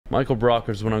Michael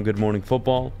Brockers went on Good Morning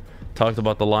Football, talked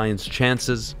about the Lions'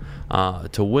 chances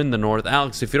to win the North.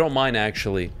 Alex, if you don't mind,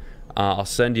 actually, I'll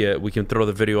send you, we can throw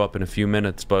the video up in a few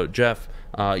minutes, but Jeff,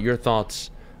 your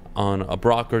thoughts on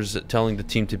Brockers telling the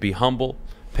team to be humble,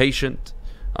 patient,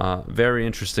 very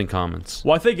interesting comments.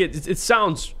 Well, I think it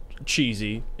sounds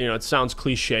cheesy, it sounds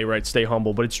cliche, right? Stay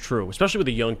humble, but it's true, especially with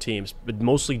the young teams, but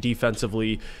mostly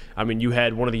defensively. I mean, you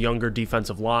had one of the younger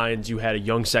defensive lines, you had a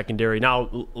young secondary.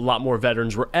 Now a lot more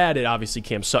veterans were added, obviously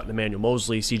Cam Sutton, Emmanuel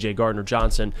Mosley, CJ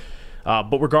Gardner-Johnson.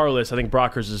 But regardless, I think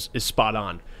Brockers is spot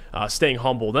on. Staying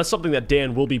humble. That's something that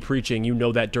Dan will be preaching. You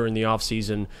know that during the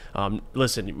offseason.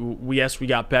 Listen, yes, we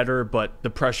got better, but the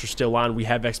pressure's still on. We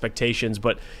have expectations.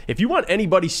 But if you want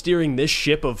anybody steering this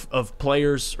ship of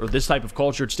players or this type of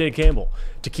culture, it's Dan Campbell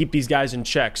to keep these guys in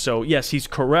check. So, yes, he's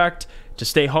correct to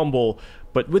stay humble.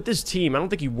 But with this team, I don't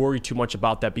think you worry too much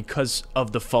about that because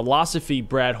of the philosophy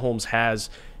Brad Holmes has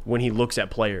when he looks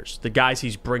at players, the guys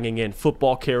he's bringing in,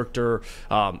 football character,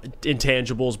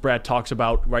 intangibles Brad talks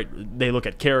about, right? They look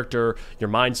at character, your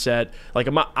mindset. Like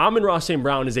Amon-Ra St.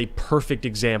 Brown is a perfect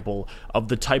example of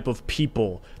the type of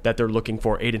people that they're looking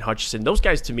for. Aiden Hutchinson, those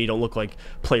guys to me don't look like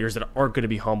players that aren't going to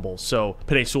be humble. So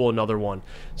Penei Sewell, another one.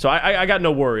 So I got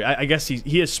no worry. I guess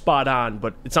he is spot on,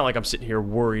 but it's not like I'm sitting here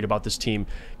worried about this team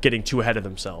getting too ahead of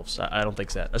themselves. I don't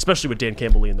think that, especially with Dan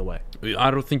Campbell leading the way. I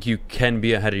don't think you can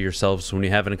be ahead of yourselves when you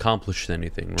haven't accomplished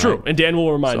anything, right? True, and Dan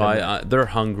will remind them. They're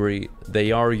hungry.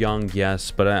 They are young,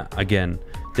 yes, but again,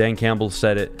 Dan Campbell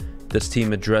said it. This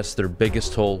team addressed their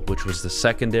biggest hole, which was the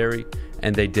secondary,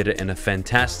 and they did it in a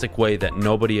fantastic way that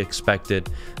nobody expected.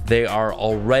 They are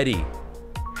already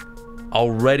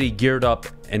geared up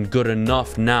and good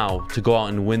enough now to go out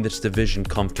and win this division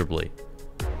comfortably.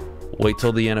 Wait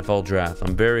till the NFL draft.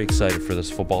 I'm very excited for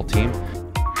this football team.